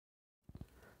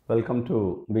Welcome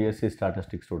to BSc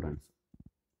Statistics students.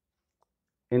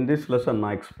 In this lesson,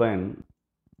 I explain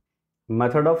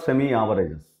method of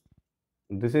semi-averages.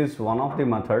 This is one of the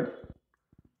method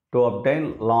to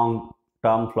obtain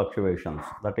long-term fluctuations,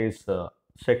 that is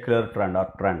secular trend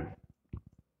or trend.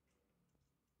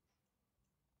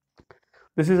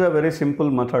 This is a very simple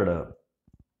method.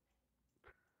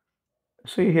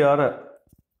 See here,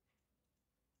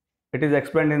 it is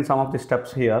explained in some of the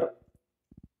steps here.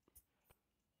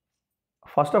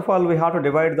 First of all, we have to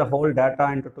divide the whole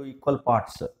data into two equal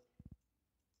parts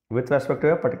with respect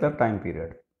to a particular time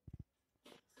period.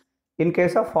 In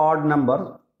case of odd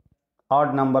number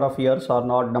of years or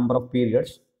odd number of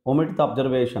periods, omit the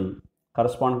observation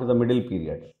corresponding to the middle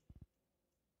period.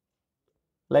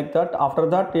 Like that, after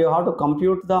that, you have to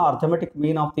compute the arithmetic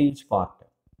mean of each part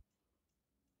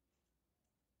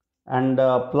and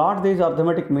plot these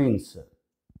arithmetic means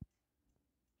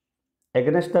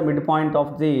against the midpoint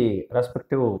of the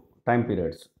respective time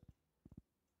periods.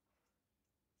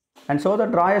 And so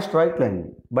draw a straight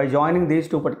line by joining these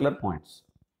two particular points.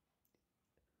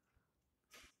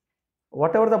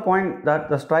 Whatever the point that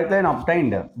the straight line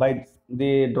obtained by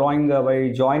the drawing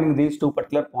by joining these two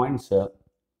particular points will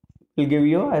give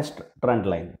you a trend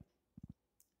line.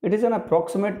 It is an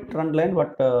approximate trend line,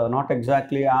 but not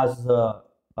exactly as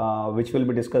which will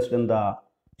be discussed in the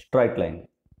straight line.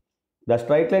 The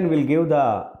straight line will give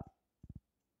the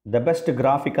best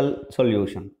graphical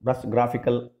solution, best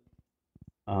graphical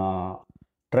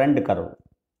trend curve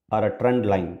or a trend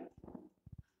line.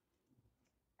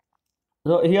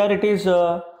 So here it is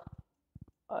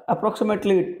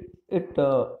approximately it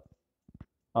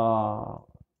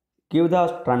give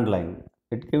the trend line.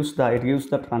 It gives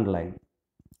the trend line.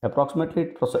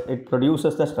 Approximately it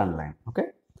produces the trend line. Okay,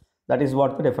 that is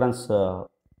what the difference or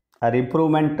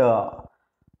improvement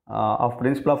of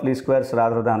principle of least squares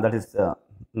rather than that is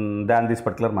than this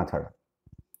particular method.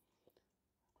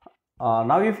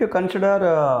 Now, if you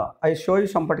consider, I show you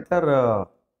some particular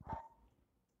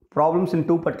problems in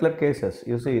two particular cases.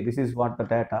 You see, this is what the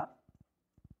data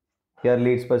here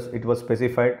it was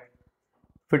specified.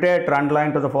 Fit a trend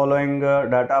line to the following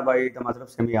data by the method of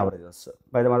semi-averages.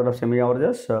 By the method of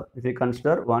semi-averages, if you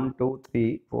consider 1, 2,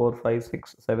 3, 4, 5,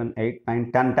 6, 7, 8,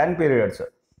 9, 10 periods.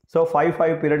 So 5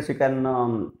 periods you can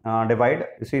divide.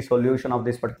 You see solution of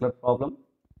this particular problem.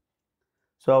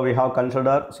 So we have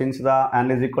considered, since the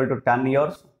n is equal to 10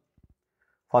 years,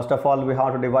 first of all we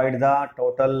have to divide the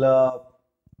total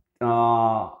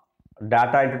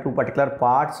data into two particular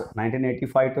parts,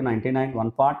 1985 to 99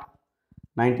 one part,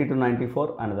 90 to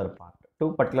 94 another part.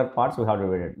 Two particular parts we have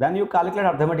divided. Then you calculate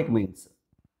arithmetic means.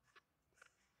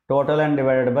 Total and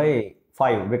divided by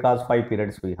 5 because 5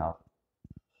 periods we have.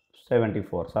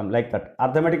 74, something like that.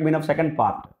 Arithmetic mean of second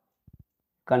part.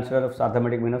 Consider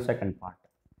arithmetic mean of second part.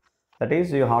 That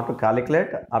is, you have to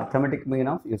calculate arithmetic mean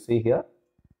of, you see here,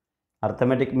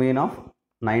 arithmetic mean of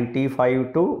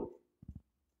 95 to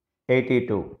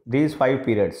 82. These 5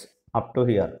 periods up to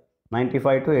here,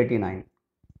 95 to 89.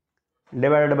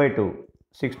 Divided by 2.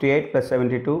 68 plus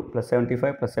 72 plus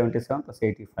 75 plus 77 plus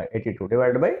 85, 82.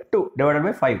 Divided by 2. Divided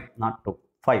by 5, not 2.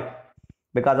 5.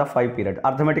 Because of 5 period.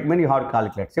 Arithmetic mean you have to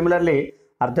calculate. Similarly,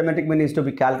 arithmetic mean is to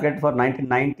be calculated for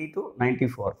 1990 to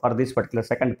 94 for this particular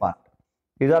second part.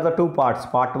 These are the two parts,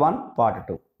 part 1, part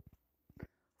 2.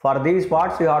 For these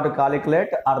parts, you have to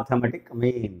calculate arithmetic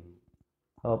mean.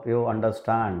 Hope you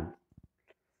understand.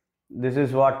 This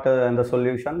is what in the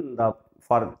solution,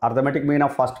 for arithmetic mean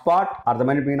of first part,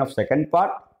 arithmetic mean of second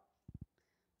part.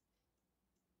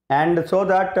 And so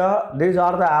that these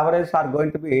are the averages are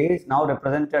going to be now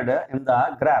represented in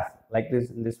the graph like this,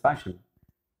 in this fashion.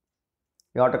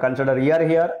 You have to consider year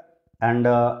here and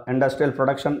industrial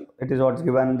production, it is what's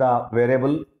given the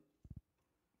variable.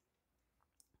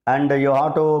 And you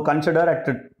have to consider at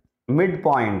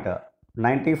midpoint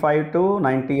 95 to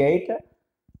 98.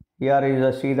 Here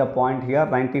is see the point here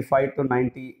 95 to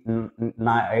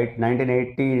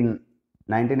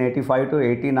 1985 to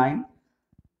 89.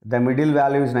 The middle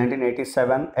value is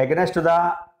 1987. Against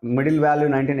the middle value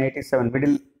 1987,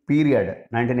 middle period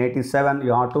 1987,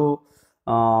 you have to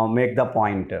make the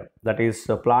point, that is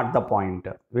plot the point.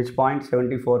 Which point?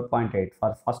 74.8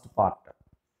 for first part.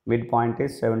 Midpoint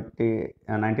is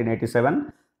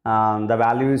 1987. The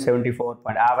value is 74.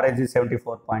 Average is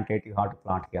 74.8. You have to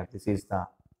plot here. This is the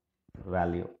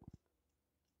value.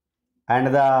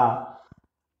 And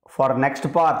for next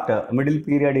part, middle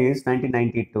period is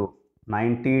 1992.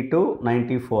 90 to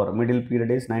 94. Middle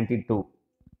period is 92.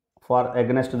 For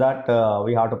against that,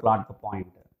 we have to plot the point.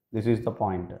 This is the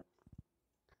point.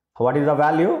 What is the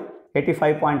value?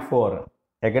 85.4.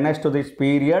 Against to this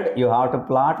period, you have to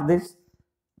plot this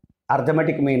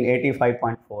arithmetic mean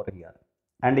 85.4 here,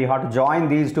 and you have to join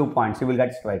these 2 points, you will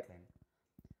get straight line.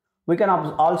 We can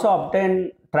also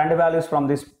obtain trend values from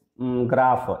this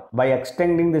graph by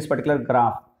extending this particular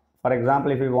graph. For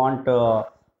example, if we want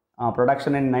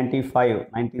production in 95,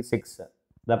 96,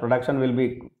 the production will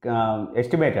be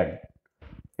estimated.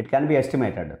 It can be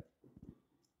estimated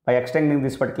by extending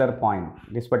this particular point,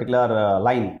 this particular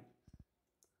line,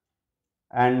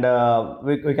 and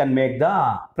we can make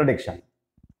the prediction.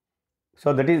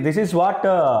 So this is what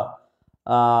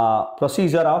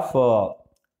procedure of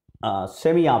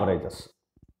semi-averages,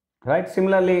 right?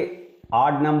 Similarly,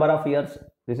 odd number of years.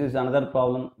 This is another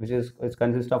problem which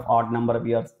consists of odd number of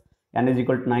years. N is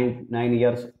equal to 9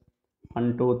 years.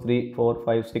 1, 2, 3, 4,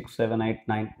 5, 6, 7, 8,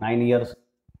 9 years.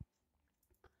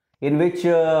 In which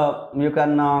you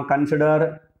can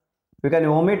consider, you can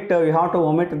omit. You have to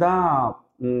omit the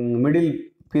middle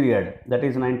period, that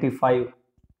is 95.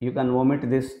 You can omit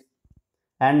this,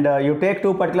 and you take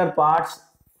 2 particular parts.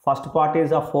 First part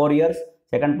is of 4 years.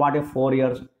 Second part is 4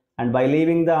 years, and by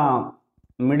leaving the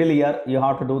middle year, you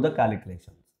have to do the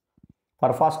calculations.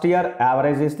 For first year,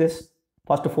 average is this.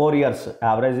 First 4 years,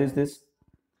 average is this.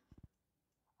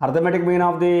 Arithmetic mean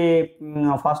of the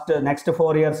next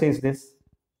 4 years is this.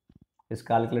 Is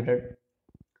calculated.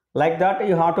 Like that,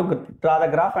 you have to draw the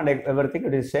graph, and everything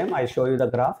it is same. I show you the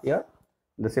graph here.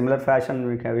 In the similar fashion,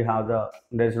 we have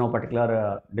there is no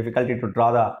particular difficulty to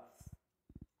draw the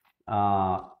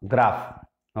graph.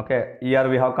 Okay, here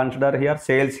we have considered here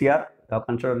sales, here we have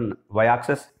considered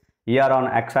y-axis, here on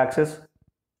x-axis,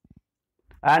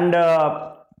 and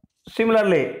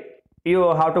similarly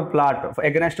you have to plot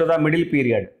against to the middle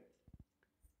period.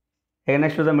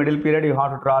 Against to the middle period, you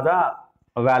have to draw the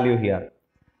value here,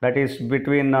 that is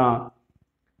between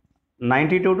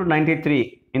 92 to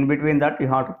 93. In between that, you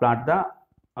have to plot the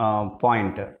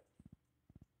point,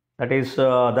 that is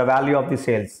the value of the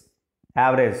sales,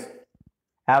 average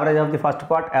of the first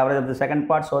part, average of the second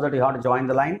part, so that you have to join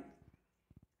the line,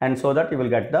 and so that you will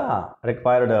get the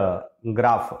required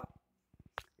graph.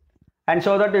 And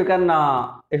so that you can,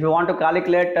 if you want to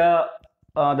calculate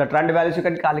the trend values, you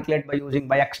can calculate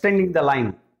by extending the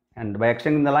line, and by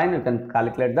extending the line you can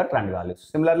calculate the trend values.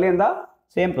 Similarly, in the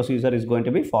same procedure is going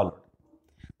to be followed.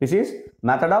 This is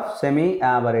method of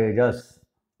semi-averages.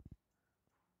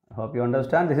 I hope you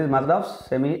understand. This is method of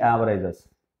semi-averages.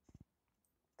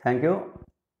 Thank you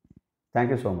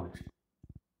so much.